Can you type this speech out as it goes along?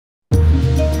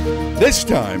This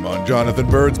time on Jonathan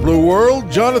Bird's Blue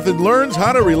World, Jonathan learns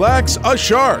how to relax a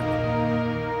shark.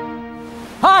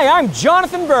 Hi, I'm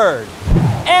Jonathan Bird,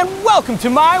 and welcome to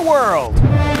my world.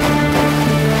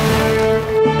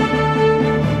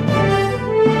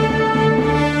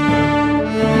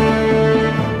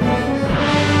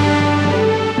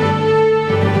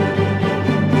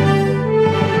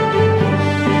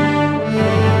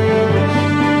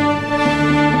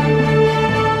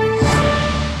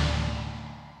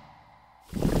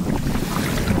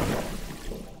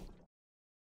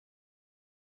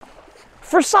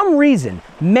 For some reason,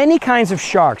 many kinds of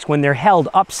sharks, when they're held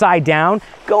upside down,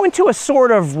 go into a sort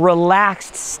of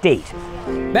relaxed state.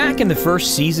 Back in the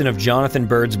first season of Jonathan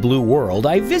Bird's Blue World,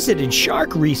 I visited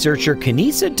shark researcher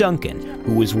Kanisa Duncan,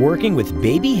 who was working with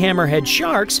baby hammerhead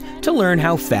sharks to learn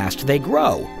how fast they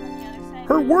grow.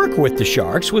 Her work with the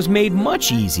sharks was made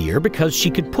much easier because she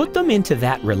could put them into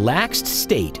that relaxed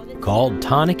state called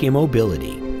tonic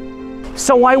immobility.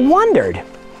 So I wondered,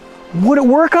 would it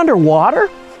work underwater?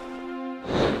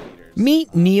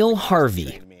 Meet Neal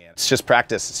Harvey. It's just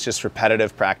practice. It's just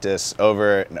repetitive practice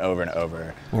over and over and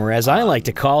over. Or as I like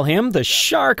to call him, the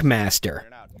Shark Master.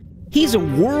 He's a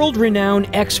world-renowned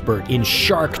expert in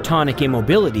shark tonic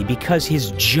immobility because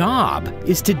his job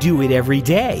is to do it every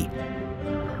day.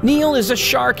 Neal is a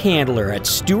shark handler at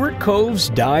Stewart Cove's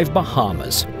Dive,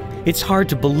 Bahamas. It's hard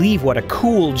to believe what a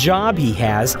cool job he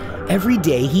has. Every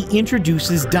day he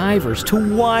introduces divers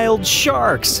to wild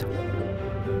sharks.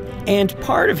 And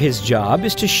part of his job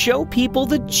is to show people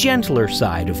the gentler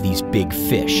side of these big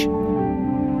fish.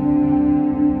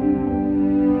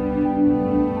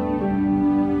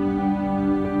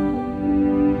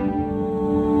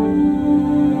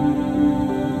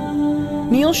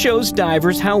 Neal shows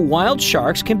divers how wild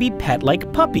sharks can be pet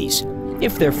like puppies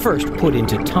if they're first put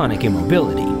into tonic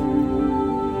immobility.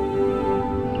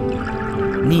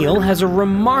 Neal has a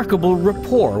remarkable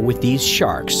rapport with these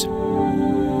sharks.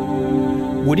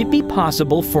 Would it be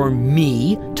possible for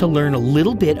me to learn a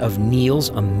little bit of Neal's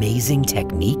amazing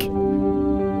technique?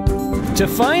 To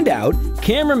find out,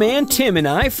 cameraman Tim and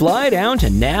I fly down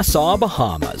to Nassau,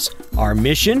 Bahamas. Our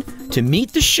mission? To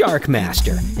meet the Shark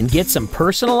Master and get some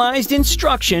personalized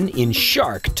instruction in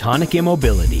shark tonic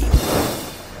immobility.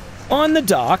 On the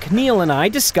dock, Neal and I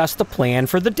discuss the plan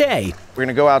for the day. We're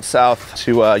gonna go out south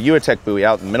to Uatech buoy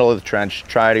out in the middle of the trench,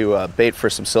 try to bait for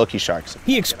some silky sharks.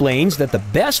 He explains that the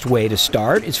best way to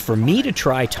start is for me to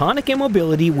try tonic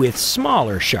immobility with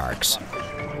smaller sharks.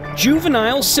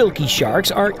 Juvenile silky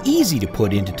sharks are easy to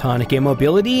put into tonic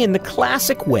immobility in the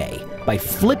classic way, by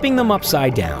flipping them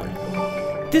upside down.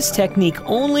 This technique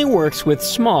only works with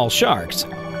small sharks.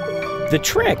 The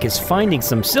trick is finding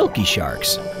some silky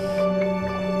sharks.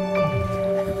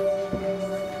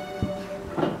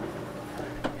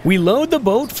 We load the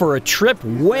boat for a trip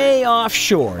way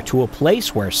offshore to a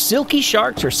place where silky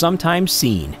sharks are sometimes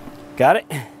seen. Got it?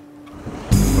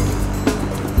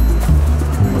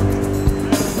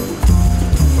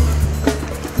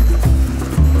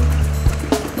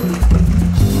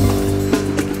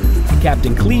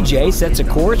 Captain Cleejay sets a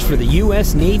course for the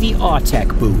U.S. Navy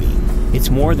Uatech buoy. It's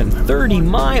more than 30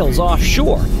 miles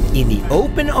offshore in the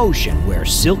open ocean where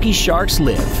silky sharks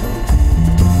live.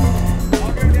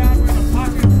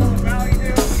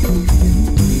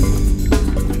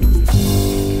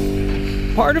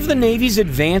 Part of the Navy's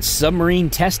advanced submarine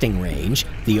testing range,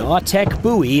 the Uatech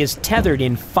buoy is tethered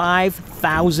in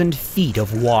 5,000 feet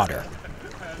of water.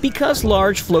 Because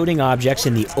large floating objects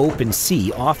in the open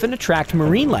sea often attract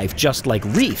marine life just like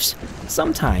reefs,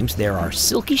 sometimes there are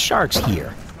silky sharks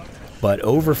here. But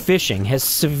overfishing has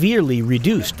severely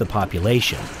reduced the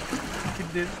population.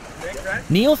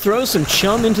 Neal throws some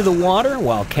chum into the water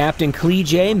while Captain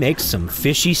Cleejay makes some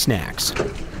fishy snacks.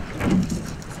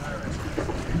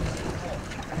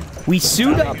 We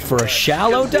suit up for a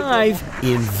shallow dive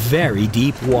in very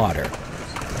deep water.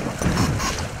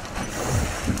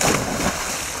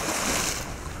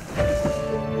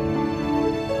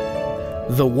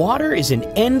 The water is an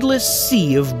endless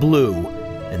sea of blue,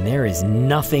 and there is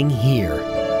nothing here.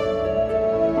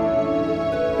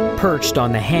 Perched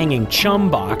on the hanging chum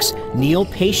box, Neal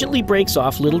patiently breaks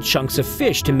off little chunks of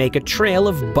fish to make a trail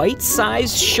of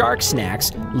bite-sized shark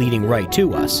snacks leading right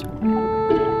to us.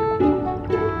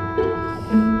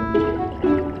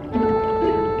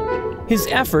 His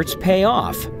efforts pay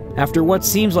off. After what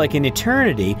seems like an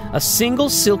eternity, a single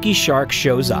silky shark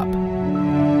shows up.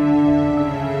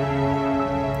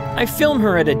 I film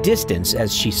her at a distance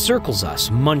as she circles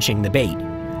us, munching the bait.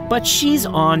 But she's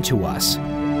on to us.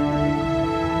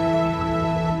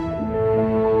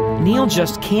 Neal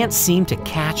just can't seem to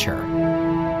catch her.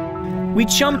 We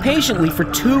chum patiently for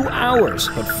 2 hours,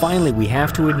 but finally we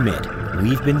have to admit,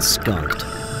 we've been skunked.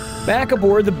 Back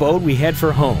aboard the boat, we head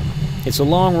for home. It's a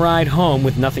long ride home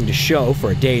with nothing to show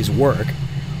for a day's work.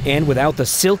 And without the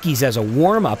silkies as a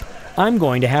warm-up, I'm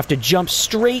going to have to jump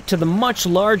straight to the much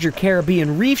larger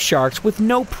Caribbean reef sharks with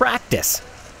no practice.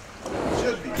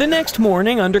 The next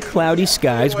morning, under cloudy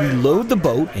skies, we load the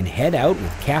boat and head out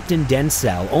with Captain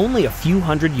Denzel only a few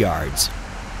hundred yards.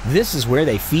 This is where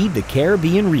they feed the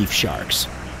Caribbean reef sharks.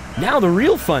 Now the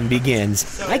real fun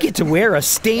begins. I get to wear a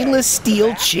stainless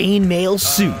steel chainmail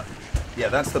suit. Yeah,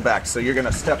 that's the back. So you're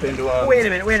gonna step into a... Wait a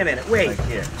minute, wait. Like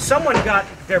here. Someone got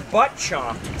their butt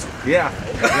chomped. Yeah.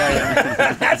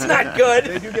 That's not good.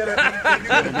 They do get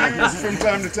abused from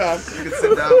time to time. You can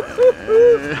sit down.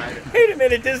 Wait a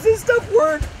minute, does this stuff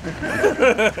work?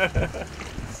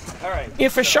 All right.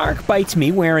 If a shark bites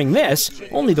me wearing this,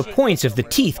 only the points of the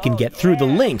teeth can get through the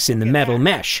links in the metal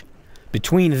mesh.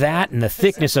 Between that and the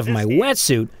thickness of my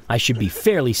wetsuit, I should be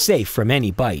fairly safe from any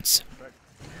bites.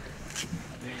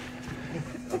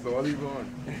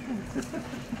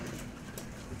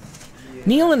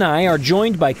 Neal and I are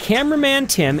joined by cameraman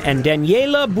Tim and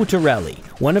Daniela Buttarelli,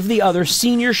 one of the other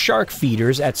senior shark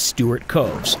feeders at Stewart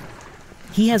Coves.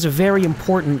 He has a very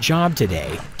important job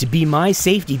today, to be my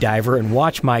safety diver and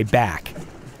watch my back.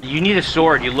 You need a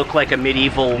sword. You look like a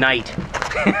medieval knight.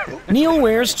 Neal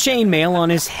wears chainmail on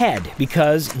his head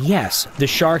because, yes, the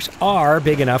sharks are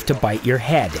big enough to bite your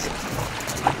head.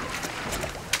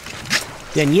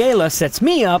 Daniela sets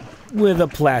me up with a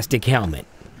plastic helmet.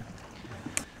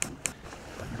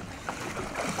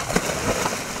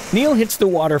 Neal hits the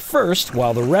water first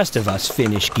while the rest of us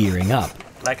finish gearing up.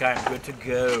 Like I'm good to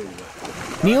go.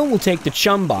 Neal will take the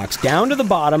chum box down to the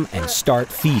bottom and start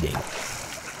feeding.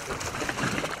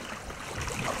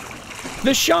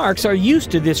 The sharks are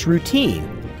used to this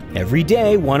routine. Every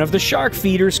day, one of the shark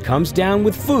feeders comes down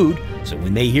with food, so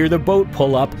when they hear the boat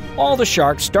pull up, all the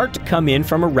sharks start to come in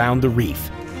from around the reef.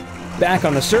 Back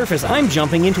on the surface, I'm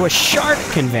jumping into a shark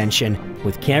convention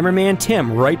with cameraman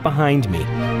Tim right behind me.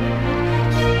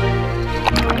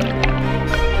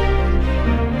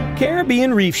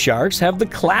 Caribbean reef sharks have the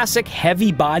classic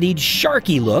heavy-bodied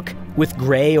sharky look with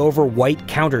gray over white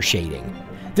countershading.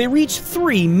 They reach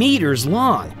 3 meters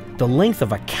long, the length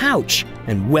of a couch,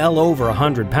 and well over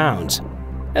 100 pounds.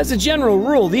 As a general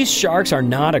rule, these sharks are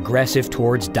not aggressive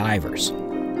towards divers.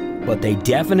 But they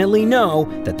definitely know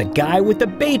that the guy with the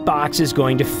bait box is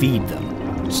going to feed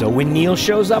them. So when Neal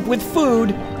shows up with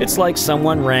food, it's like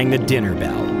someone rang the dinner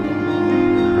bell.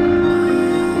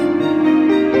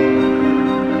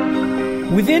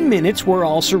 Within minutes, we're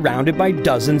all surrounded by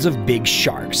dozens of big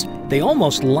sharks. They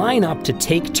almost line up to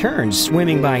take turns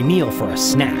swimming by Neal for a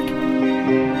snack.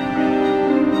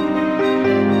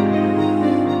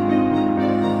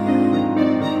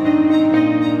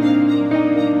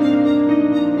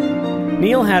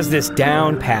 Neal has this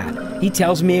down pat. He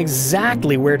tells me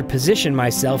exactly where to position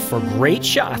myself for great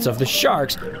shots of the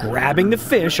sharks grabbing the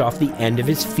fish off the end of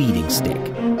his feeding stick.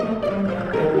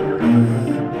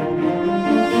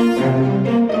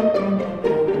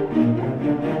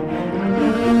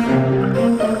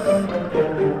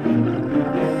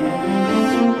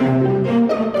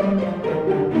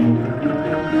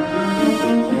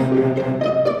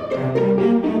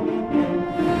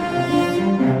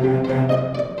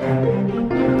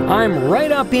 I'm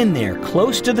right up in there,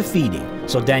 close to the feeding,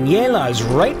 so Daniela is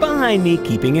right behind me,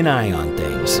 keeping an eye on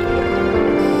things.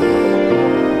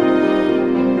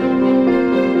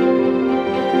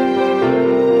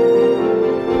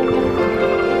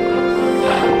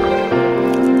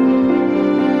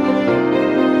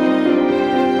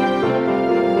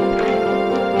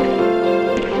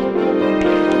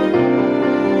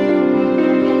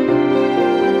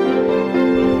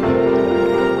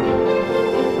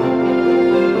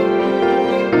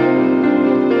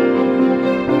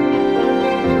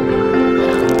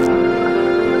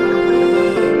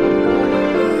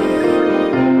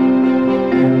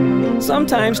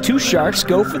 Sometimes 2 sharks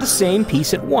go for the same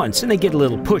piece at once and they get a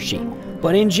little pushy,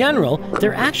 but in general,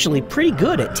 they're actually pretty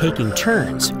good at taking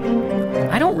turns.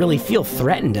 I don't really feel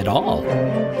threatened at all.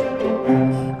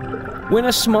 When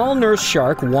a small nurse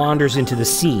shark wanders into the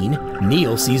scene,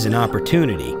 Neal sees an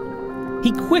opportunity.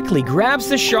 He quickly grabs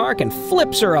the shark and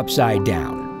flips her upside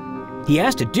down. He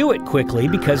has to do it quickly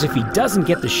because if he doesn't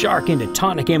get the shark into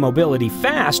tonic immobility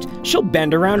fast, she'll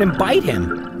bend around and bite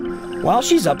him. While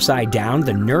she's upside down,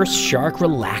 the nurse shark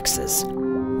relaxes.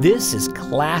 This is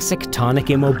classic tonic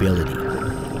immobility.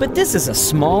 But this is a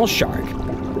small shark.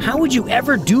 How would you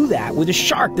ever do that with a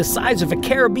shark the size of a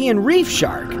Caribbean reef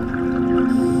shark?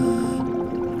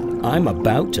 I'm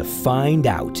about to find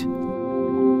out.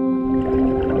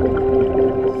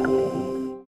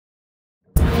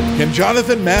 Can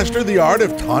Jonathan master the art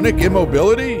of tonic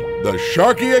immobility? The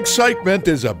sharky excitement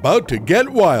is about to get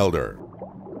wilder.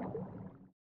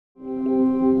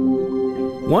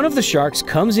 One of the sharks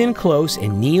comes in close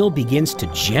and Neal begins to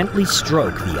gently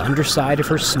stroke the underside of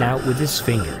her snout with his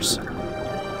fingers.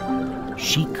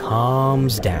 She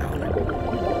calms down.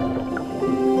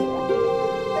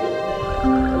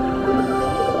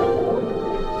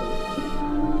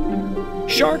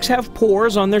 Sharks have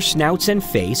pores on their snouts and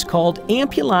face called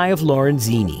ampullae of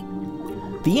Lorenzini.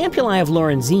 The ampullae of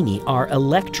Lorenzini are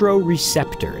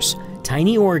electroreceptors,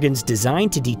 tiny organs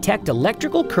designed to detect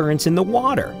electrical currents in the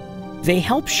water. They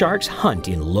help sharks hunt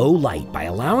in low light by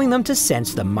allowing them to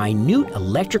sense the minute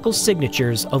electrical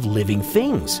signatures of living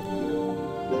things.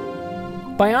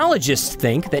 Biologists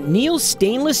think that Neal's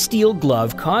stainless steel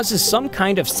glove causes some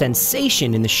kind of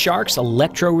sensation in the shark's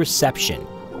electroreception.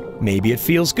 Maybe it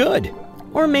feels good,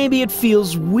 or maybe it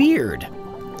feels weird.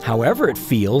 However it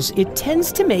feels, it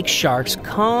tends to make sharks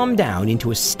calm down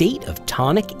into a state of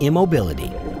tonic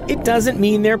immobility. It doesn't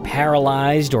mean they're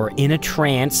paralyzed or in a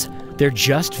trance. They're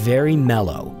just very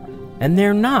mellow. And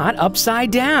they're not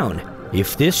upside down.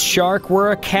 If this shark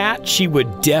were a cat, she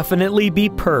would definitely be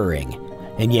purring.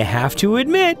 And you have to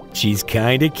admit, she's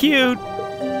kinda cute.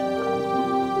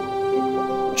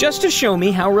 Just to show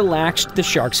me how relaxed the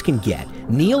sharks can get,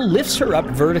 Neal lifts her up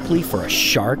vertically for a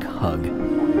shark hug.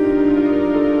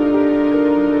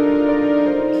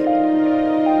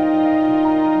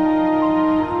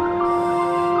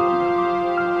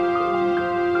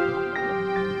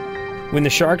 When the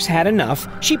sharks had enough,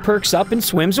 she perks up and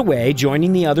swims away,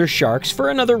 joining the other sharks for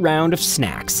another round of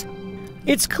snacks.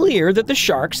 It's clear that the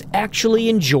sharks actually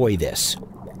enjoy this.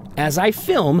 As I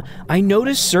film, I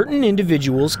notice certain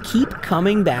individuals keep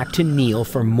coming back to Neal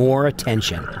for more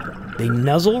attention. They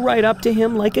nuzzle right up to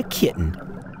him like a kitten.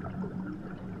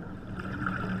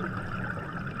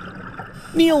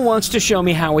 Neal wants to show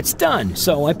me how it's done,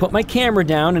 so I put my camera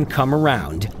down and come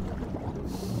around.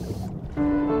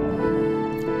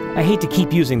 I hate to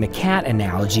keep using the cat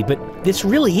analogy, but this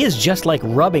really is just like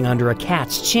rubbing under a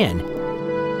cat's chin.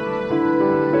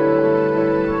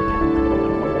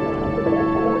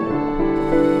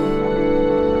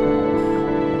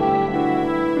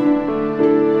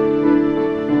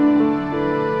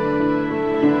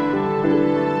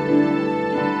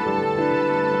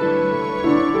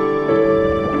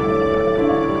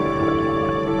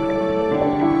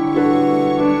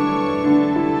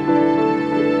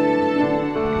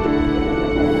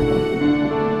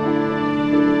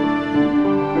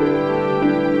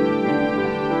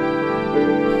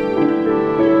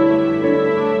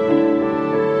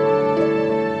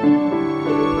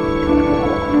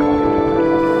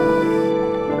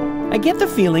 I get the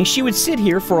feeling she would sit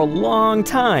here for a long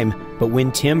time, but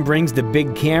when Tim brings the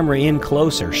big camera in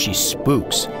closer, she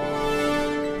spooks.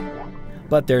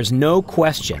 But there's no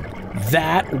question,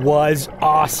 that was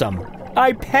awesome.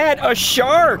 I pet a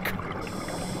shark!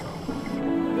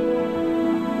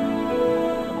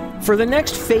 For the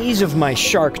next phase of my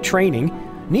shark training,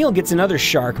 Neal gets another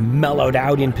shark mellowed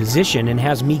out in position and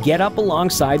has me get up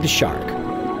alongside the shark.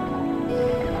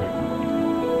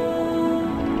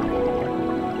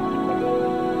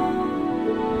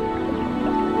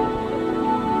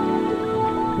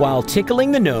 While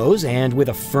tickling the nose and with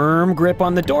a firm grip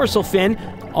on the dorsal fin,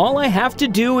 all I have to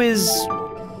do is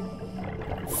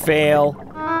fail.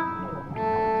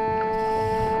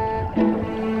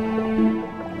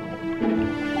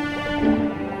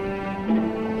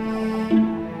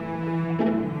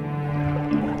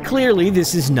 Clearly,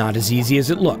 this is not as easy as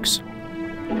it looks.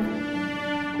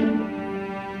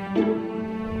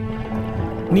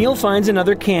 Neal finds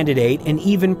another candidate and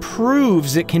even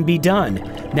proves it can be done.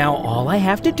 Now all I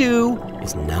have to do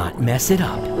is not mess it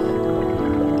up.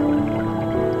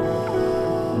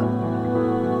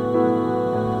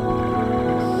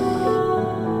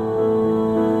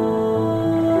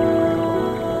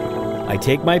 I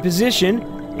take my position,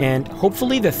 and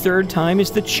hopefully the third time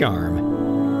is the charm.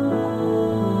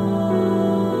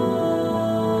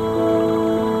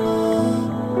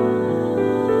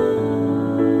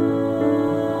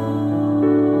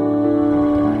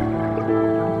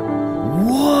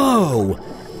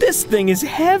 This thing is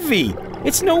heavy.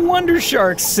 It's no wonder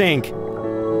sharks sink.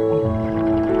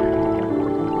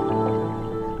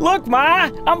 Look, Ma,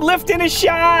 I'm lifting a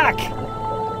shark.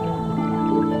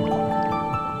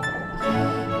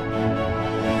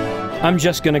 I'm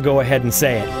just gonna go ahead and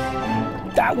say it.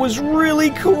 That was really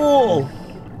cool.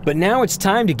 But now it's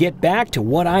time to get back to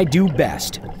what I do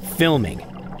best, filming.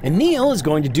 And Neal is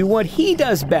going to do what he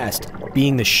does best,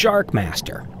 being the shark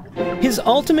master. His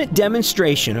ultimate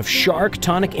demonstration of shark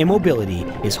tonic immobility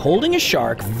is holding a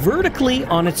shark vertically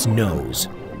on its nose.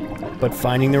 But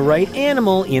finding the right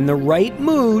animal in the right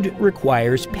mood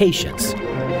requires patience.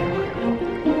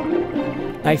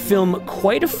 I film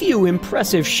quite a few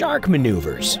impressive shark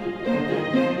maneuvers.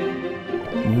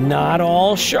 Not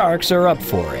all sharks are up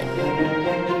for it.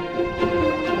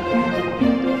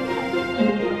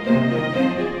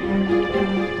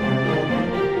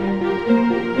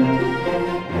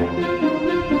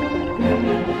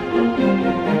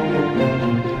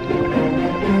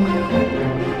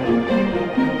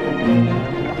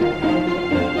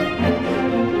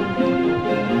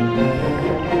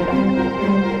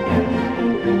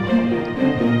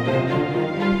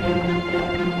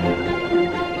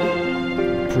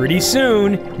 Pretty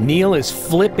soon, Neal is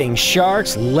flipping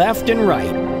sharks left and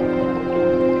right.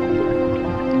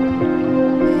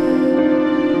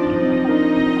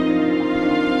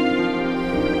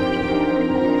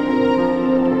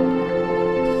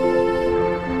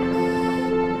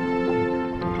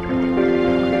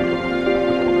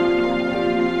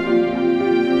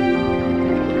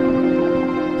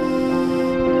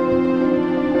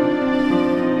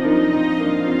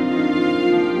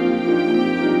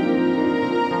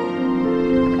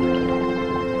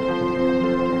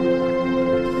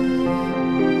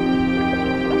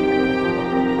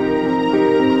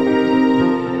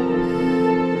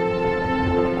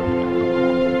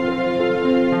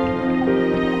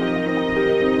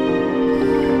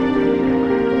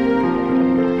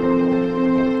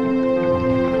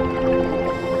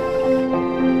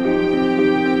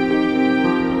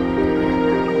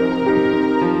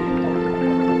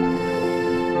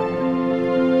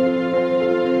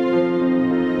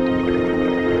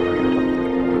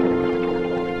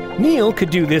 Neal could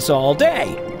do this all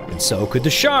day, and so could the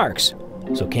sharks.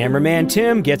 So cameraman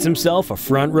Tim gets himself a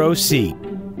front row seat.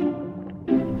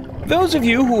 Those of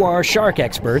you who are shark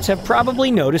experts have probably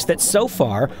noticed that so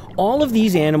far, all of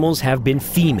these animals have been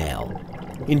female.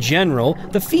 In general,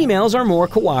 the females are more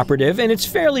cooperative, and it's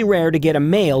fairly rare to get a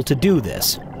male to do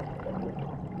this.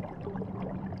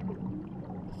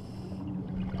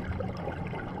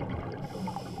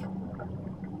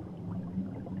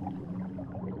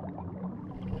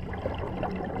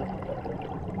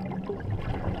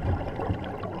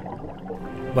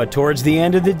 But towards the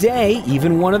end of the day,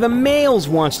 even one of the males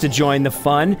wants to join the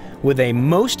fun with a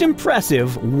most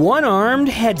impressive one-armed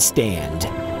headstand.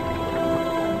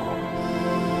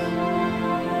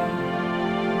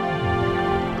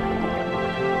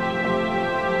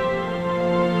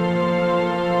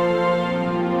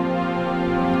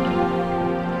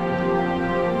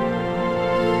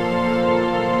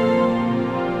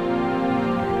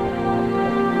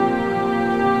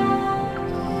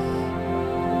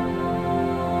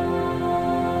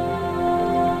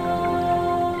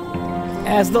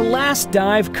 As the last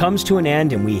dive comes to an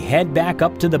end and we head back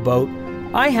up to the boat,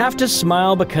 I have to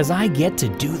smile because I get to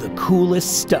do the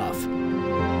coolest stuff.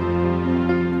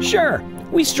 Sure,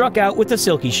 we struck out with the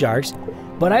silky sharks,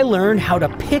 but I learned how to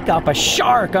pick up a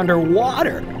shark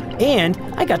underwater. And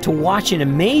I got to watch in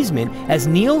amazement as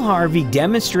Neal Harvey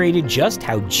demonstrated just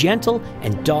how gentle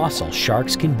and docile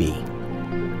sharks can be.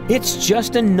 It's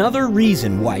just another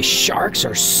reason why sharks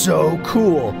are so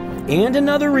cool, and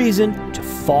another reason to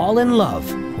fall in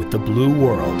love with the blue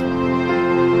world.